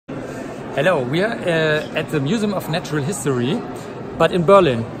Hello, we are at the Museum of Natural History, but in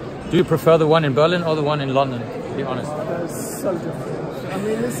Berlin. Do you prefer the one in Berlin or the one in London, to be honest? They're so different. I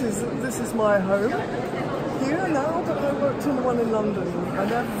mean, this is my home here now, but I worked in the one in London,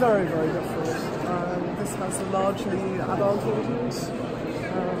 and they're very, very different. This has a largely adult audience,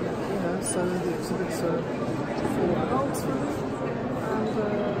 so the exhibits are for adults, really.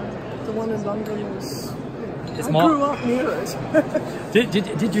 And the one in London is... I grew up near it.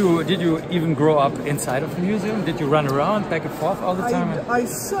 Did you even grow up inside of the museum? Did you run around back and forth all the time? I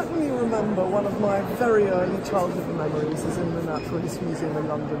certainly remember one of my very early childhood memories is in the Natural History Museum in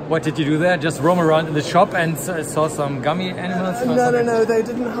London. What did you do there? Just roam around in the shop and saw some gummy animals? No, they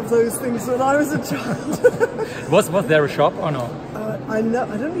didn't have those things when I was a child. Was there a shop or no? I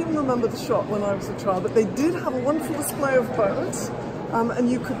don't even remember the shop when I was a child, but they did have a wonderful display of birds. And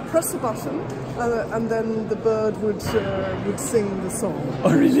you could press a button, and then the bird would sing the song.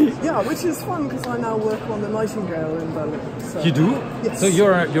 Oh, really? Yeah, which is fun because I now work on the Nightingale in Berlin. So. You do? Yes. So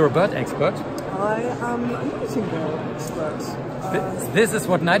you're a bird expert? I am a Nightingale expert. This is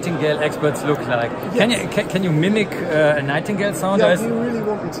what Nightingale experts look like. Yes. Can you mimic a Nightingale sound? Yeah, do you really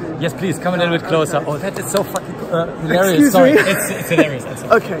want me to? Yes, please, come a little bit closer. Okay. Oh, that is so fucking hilarious. Excuse Sorry, me? it's hilarious.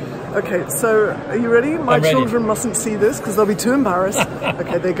 Okay, so are you ready? My children mustn't see this because they'll be too embarrassed.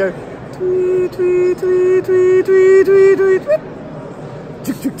 Okay, they go tweet, tweet, tweet, tweet, tweet, tweet, tweet, tweet.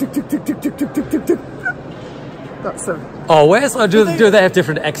 Tick, tick, tick, tick, tick, tick, tick, tick, tick, tick, tick. That's so. Always, or do they have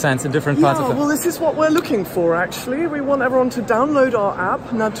different accents in different parts of them? Well, this is what we're looking for, actually. We want everyone to download our app,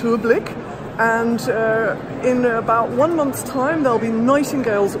 Naturblick, and in about 1 month's time, there'll be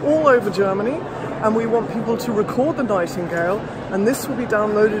nightingales all over Germany, and we want people to record the nightingale, and this will be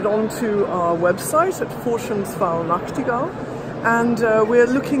downloaded onto our website at Forschungsfall Nachtigallen, and we're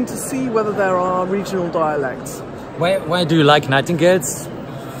looking to see whether there are regional dialects. Why do you like nightingales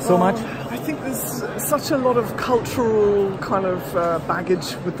so much? I think there's such a lot of cultural kind of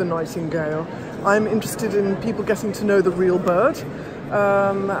baggage with the nightingale. I'm interested in people getting to know the real bird.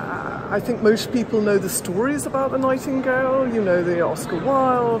 I think most people know the stories about the nightingale, you know, the Oscar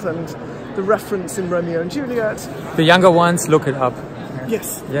Wilde and the reference in Romeo and Juliet. The younger ones, look it up.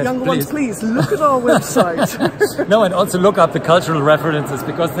 Yes, younger ones, please look at our website. No, and also look up the cultural references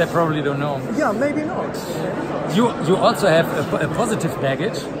because they probably don't know. Yeah, maybe not. You also have a positive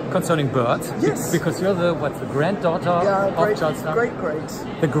baggage concerning birds. Yes. Because you're the granddaughter of Chales Darwin?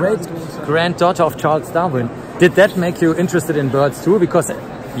 Great. The great-granddaughter of Chales Darwin. Did that make you interested in birds too? Because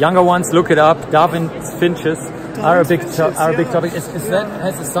younger ones, look it up, Darwin finches are a big topic.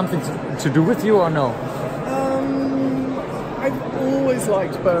 Has this something to do with you or no? I've always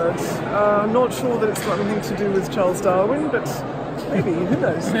liked birds. I'm not sure that it's got anything to do with Chales Darwin, but maybe, who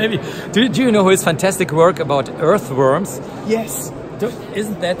knows? Maybe. Do you know his fantastic work about earthworms? Yes.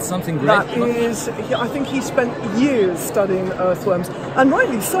 Isn't that something great? That is, I think he spent years studying earthworms, and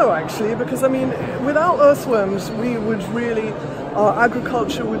rightly so actually, because I mean, without earthworms we would really, our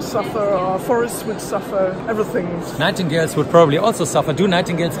agriculture would suffer, our forests would suffer, everything. Nightingales would probably also suffer. Do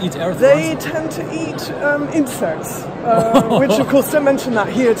nightingales eat earthworms? They tend to eat insects, which of course don't mention that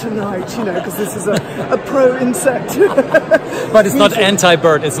here tonight, you know, because this is a pro-insect. But it's not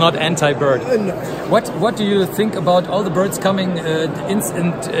anti-bird. It's not anti-bird. No. What do you think about all the birds coming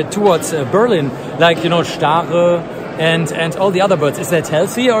towards Berlin, like, you know, Stare and all the other birds? Is that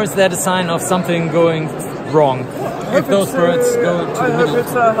healthy or is that a sign of something going wrong? If those birds go to the middle? I hope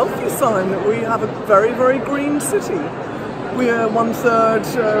it's a healthy sign that we have a very, very green city. We are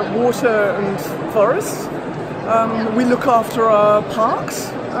 1/3 water and forest. We look after our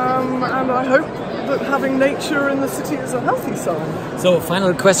parks, and I hope that having nature in the city is a healthy sign. So,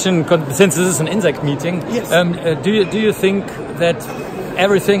 final question, since this is an insect meeting, yes. Do you think that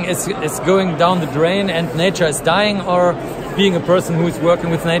everything is going down the drain and nature is dying, or being a person who is working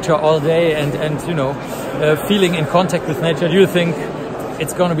with nature all day and you know, feeling in contact with nature, do you think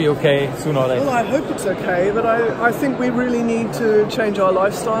it's going to be okay sooner or later? Well, I hope it's okay, but I think we really need to change our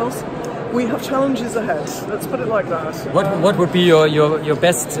lifestyles. We have challenges ahead, let's put it like that. What would be your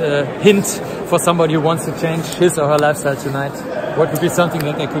best hint for somebody who wants to change his or her lifestyle tonight? What would be something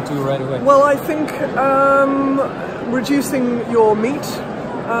that they could do right away? Well, I think reducing your meat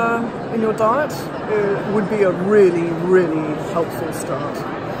in your diet would be a really, really helpful start.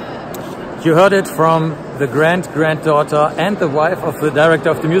 You heard it from the granddaughter and the wife of the director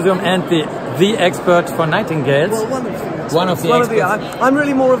of the museum and the expert for nightingales. Well, one of the experts. One of the experts. I'm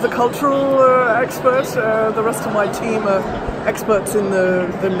really more of the cultural expert. The rest of my team are experts in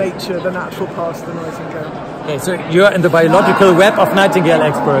the nature, the natural part of the nightingale. Okay, so you're in the biological web of nightingale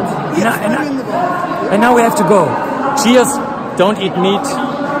experts. Yes, I'm in the web. And now we have to go. Cheers, don't eat meat.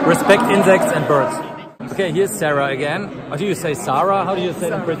 respect insects and birds. Okay, here's Sarah again. Or do you say Sarah? How do you say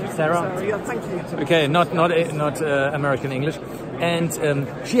it in British? Sarah? Yeah, thank you. Okay, not American English. And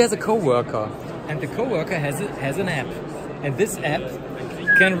she has a co-worker, and the co-worker has an app, and this app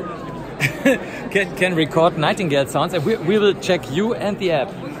can can record nightingale sounds, and we will check you and the app.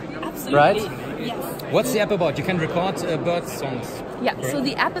 Absolutely. Right? Yes. What's the app about? You can record bird songs. Yeah. So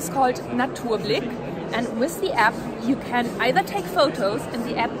the app is called Naturblick, and with the app you can either take photos, and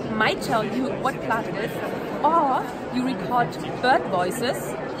the app might tell you what plant it is, or you record bird voices.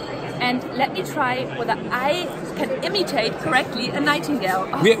 And let me try whether I can imitate correctly a nightingale.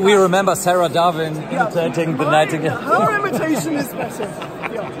 Oh, we remember Sarah Darwin imitating the nightingale. Her imitation is better.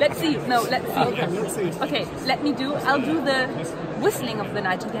 Yeah. Let's see. No, let's see. Okay, let's see. Okay, I'll do the whistling of the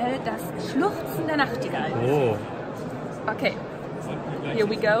nightingale, das Schluchzen der Nachtigall. Oh. Okay, here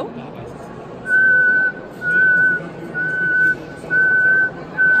we go.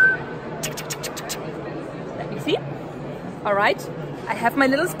 Let me see. All right, I have my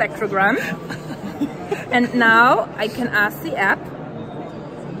little spectrogram. And now I can ask the app,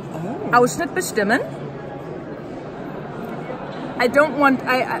 Ausschnitt bestimmen. I don't want,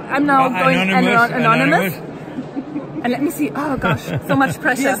 I'm now going anonymous. And let me see, oh gosh, so much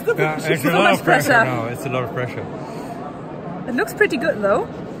pressure. It's a lot of pressure now, it's a lot of pressure. It looks pretty good though.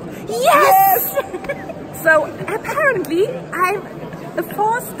 Yes! So apparently I'm a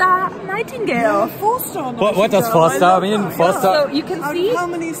 4-star nightingale. 4-star nightingale. What does 4-star mean? 4-star? So you can see how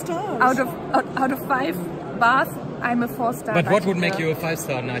many stars? out of 5 bars, I'm a 4-star. But what would make you a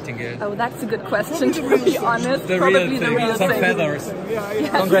 5-star nightingale? Oh, that's a good question, to be honest. The Probably real the real thing. Some thing. feathers.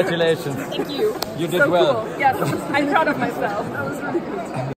 Yeah. Congratulations. Thank you. You did so well. Cool. Yes, I'm proud of myself. That was really good.